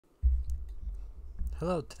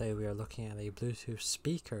Hello, today we are looking at a Bluetooth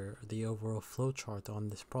speaker, the overall flowchart on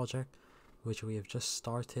this project, which we have just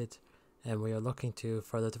started, and we are looking to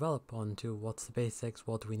further develop onto what's the basics,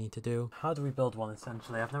 what do we need to do, how do we build one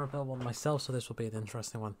essentially. I've never built one myself, so this will be an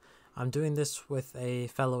interesting one. I'm doing this with a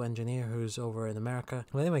fellow engineer who's over in America.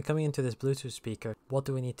 Well, anyway, coming into this Bluetooth speaker, what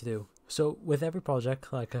do we need to do? So with every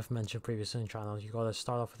project, like I've mentioned previously in the channel, you gotta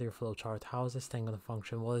start off with your flowchart. How is this thing gonna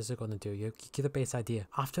function? What is it gonna do? You get a base idea.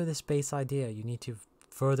 After this base idea, you need to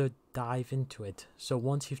further dive into it. So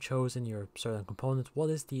once you've chosen your certain components, what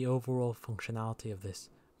is the overall functionality of this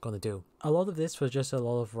gonna do? A lot of this was just a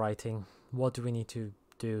lot of writing. What do we need to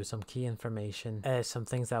do? Some key information, some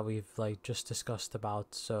things that we've just discussed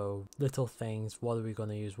about. So little things. What are we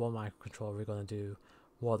gonna use? What microcontroller are we gonna do?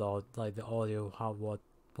 What are the audio?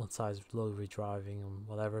 What size load are we driving and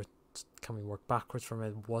whatever? Can we work backwards from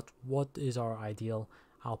it? What is our ideal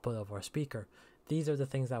output of our speaker? These are the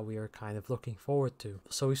things that we are kind of looking forward to.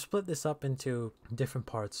 So we split this up into different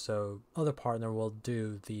parts. So other partner will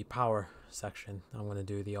do the power section. I'm going to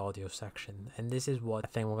do the audio section. And this is what I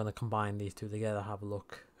think we're going to combine these two together, have a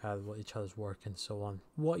look at what each other's work and so on.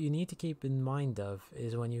 What you need to keep in mind of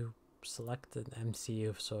is when you select an MCU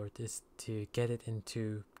of sort is to get it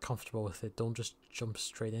into comfortable with it. Don't just jump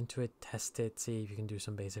straight into it. Test it, see if you can do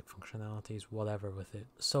some basic functionalities, whatever with it.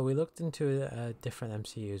 So we looked into different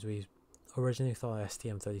MCUs. We originally thought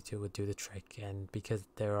STM32 would do the trick, and because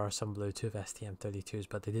there are some Bluetooth STM32s,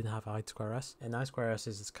 but they didn't have I2S, and I2S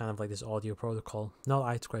is kind of like this audio protocol, not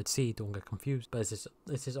I2C, don't get confused, but it's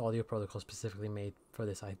this audio protocol specifically made for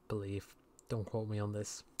this, I believe. Don't quote me on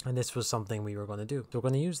this. And this was something we were going to do. So we're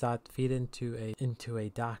going to use that, feed into a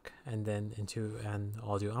DAC, and then into an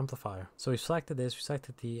audio amplifier. So we selected this, we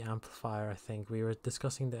selected the amplifier. I think we were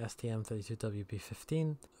discussing the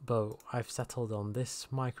STM32WB15, but I've settled on this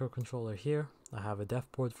microcontroller here. I have a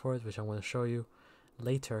dev board for it, which I'm going to show you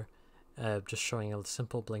later. Just showing a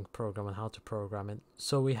simple Blink program and how to program it.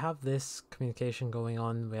 So we have this communication going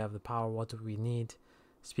on. We have the power, what do we need?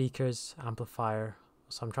 Speakers, amplifier.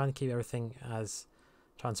 So I'm trying to keep everything as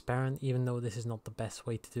transparent, even though this is not the best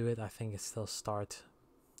way to do it. I think it's still start.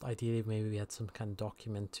 Ideally, maybe we had some kind of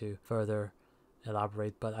document to further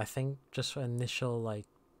elaborate, but I think just for initial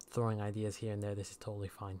throwing ideas here and there, this is totally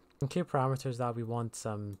fine. Some key parameters that we want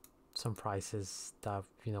some prices that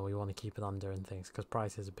we want to keep it under and things, because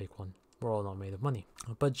price is a big one. We're all not made of money,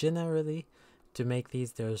 but generally, to make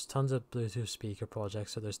these, there's tons of Bluetooth speaker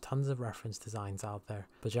projects, so there's tons of reference designs out there.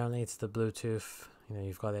 But generally, it's the Bluetooth.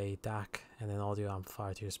 You've got a DAC and an audio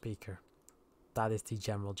amplifier to your speaker. That is the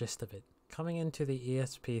general gist of it. Coming into the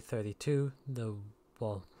ESP32,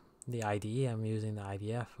 the IDE, I'm using the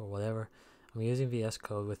IDF or whatever. I'm using VS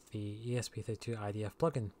Code with the ESP32 IDF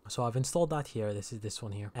plugin. So I've installed that here. This is this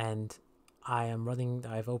one here, and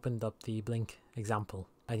I've opened up the Blink example.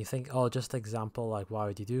 And you think, oh, just example, why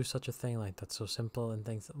would you do such a thing? That's so simple and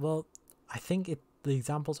things. Well, I think the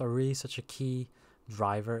examples are really such a key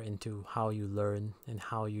driver into how you learn and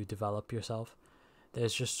how you develop yourself.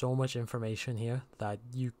 There's just so much information here that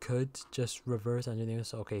you could just reverse engineer.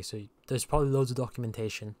 So okay, so there's probably loads of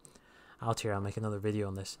documentation out here. I'll make another video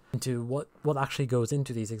on this, into what actually goes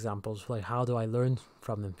into these examples. How do I learn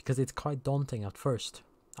from them? Because it's quite daunting at first.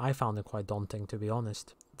 I found it quite daunting, to be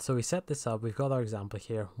honest. So we set this up, we've got our example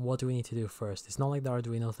here. What do we need to do first? It's not like the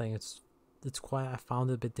Arduino thing, I found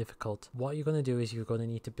it a bit difficult. What you're going to do is you're going to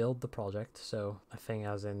need to build the project. So a thing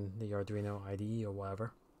as in the Arduino IDE or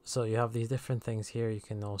whatever. So you have these different things here, you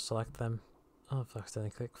can all select them. Oh, I've accidentally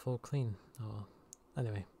clicked full clean. Oh,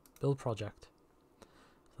 anyway, build project.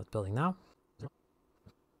 So that's building now.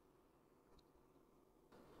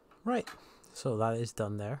 Right, so that is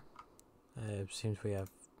done there. It seems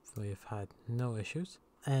we've had no issues.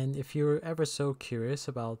 And if you're ever so curious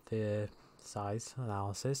about the size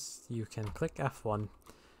analysis, you can click F1,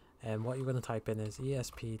 and what you're going to type in is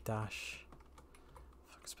ESP-IDF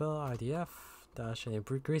and it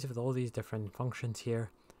agrees with all these different functions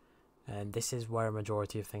here, and this is where a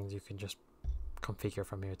majority of things you can just configure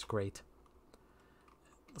from here. It's great.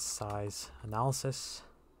 Size analysis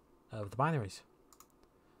of the binaries.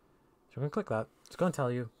 So I'm going to click that. It's going to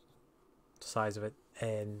tell you the size of it,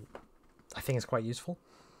 and I think it's quite useful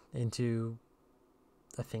into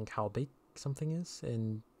how big something is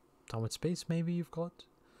and how much space maybe you've got.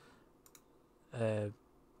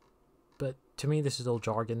 But to me, this is all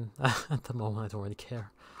jargon at the moment. I don't really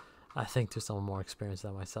care. I think to someone more experienced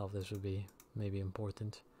than myself, this would be maybe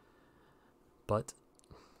important. But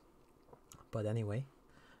anyway,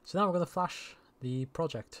 so now we're going to flash the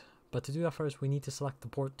project. But to do that first, we need to select the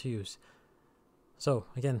port to use. So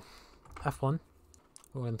again, F1,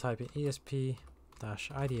 we're going to type in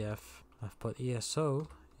ESP-IDF I've put ESO,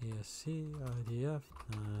 ESC, IDF,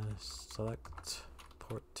 select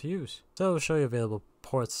port to use. So it'll show you available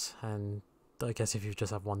ports, and I guess if you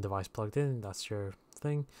just have one device plugged in, that's your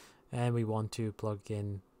thing. And we want to plug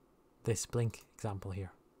in this blink example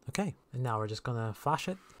here. Okay, and now we're just gonna flash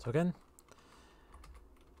it. So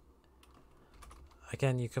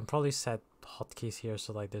again, you can probably set hotkeys here.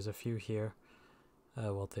 So like there's a few here,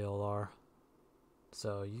 what they all are.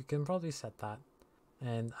 So you can probably set that.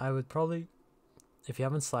 And I would probably, if you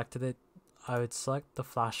haven't selected it, I would select the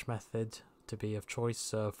flash method to be of choice.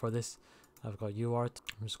 So for this, I've got UART.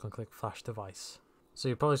 I'm just gonna click flash device. So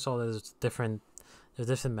you probably saw there's different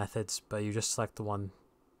methods, but you just select the one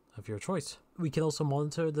of your choice. We can also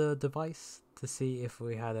monitor the device to see if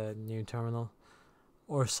we had a new terminal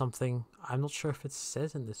or something. I'm not sure if it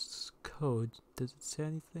says in this code. Does it say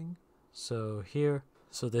anything? So here,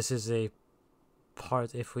 so this is a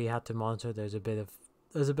part. If we had to monitor, there's a bit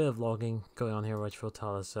of logging going on here, which will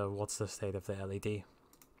tell us what's the state of the LED.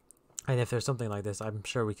 And if there's something like this, I'm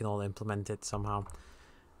sure we can all implement it somehow.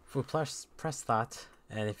 If we press that,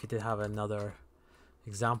 and if you did have another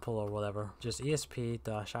example or whatever, just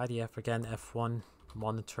ESP-IDF, again F1,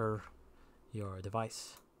 monitor your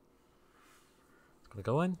device. It's gonna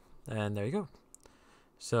go in, and there you go.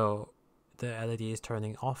 So the LED is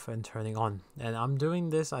turning off and turning on, and I'm doing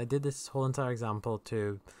this. I did this whole entire example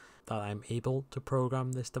to that I'm able to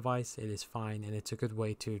program this device. It is fine, and it's a good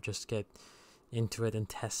way to just get into it and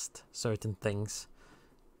test certain things.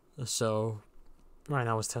 So right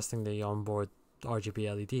now I was testing the onboard RGB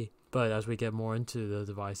LED, but as we get more into the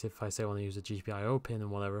device, if I say I want to use a GPIO pin and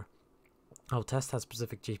whatever, I'll test that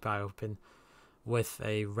specific GPIO pin with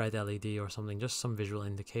a red LED or something, just some visual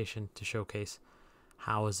indication to showcase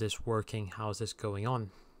how is this working, how is this going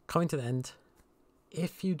on. Coming to the end,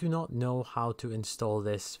 if you do not know how to install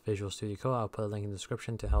this Visual Studio Code, I'll put a link in the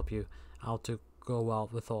description to help you out to go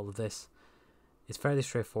out with all of this. It's fairly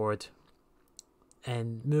straightforward.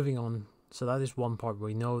 And moving on, so that is one part.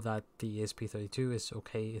 We know that the ESP32 is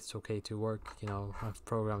okay. It's okay to work. You know, I've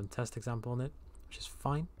programmed a test example on it, which is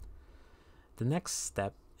fine. The next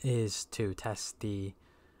step is to test the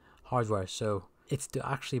hardware. So it's to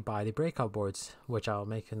actually buy the breakout boards, which I'll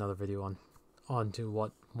make another video on to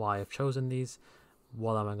why I've chosen these,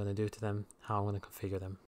 what am I going to do to them, how I'm going to configure them.